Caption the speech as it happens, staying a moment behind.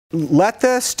let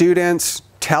the students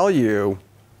tell you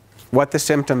what the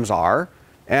symptoms are,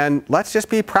 and let's just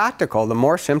be practical. The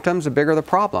more symptoms, the bigger the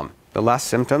problem. The less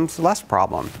symptoms, the less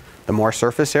problem. The more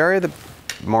surface area, the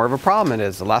more of a problem it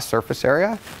is. The less surface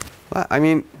area, I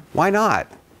mean, why not?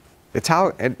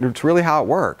 It's really how it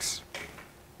works.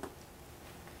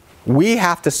 We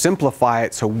have to simplify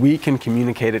it so we can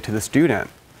communicate it to the student.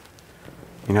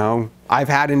 You know, I've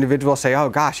had individuals say, "Oh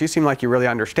gosh, you seem like you really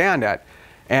understand it,"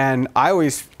 and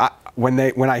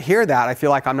when I hear that, I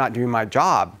feel like I'm not doing my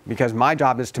job, because my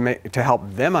job is to help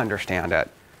them understand it,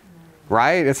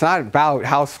 right? It's not about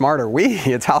how smart are we;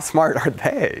 it's how smart are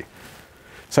they.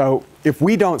 So if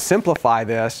we don't simplify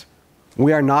this,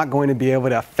 we are not going to be able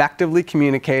to effectively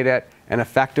communicate it and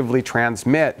effectively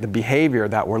transmit the behavior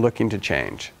that we're looking to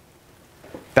change.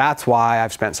 That's why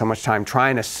I've spent so much time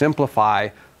trying to simplify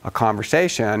a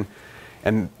conversation,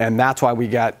 and that's why we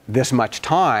get this much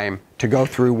time to go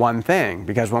through one thing,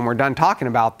 because when we're done talking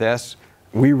about this,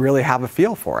 we really have a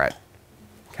feel for it.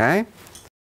 Okay?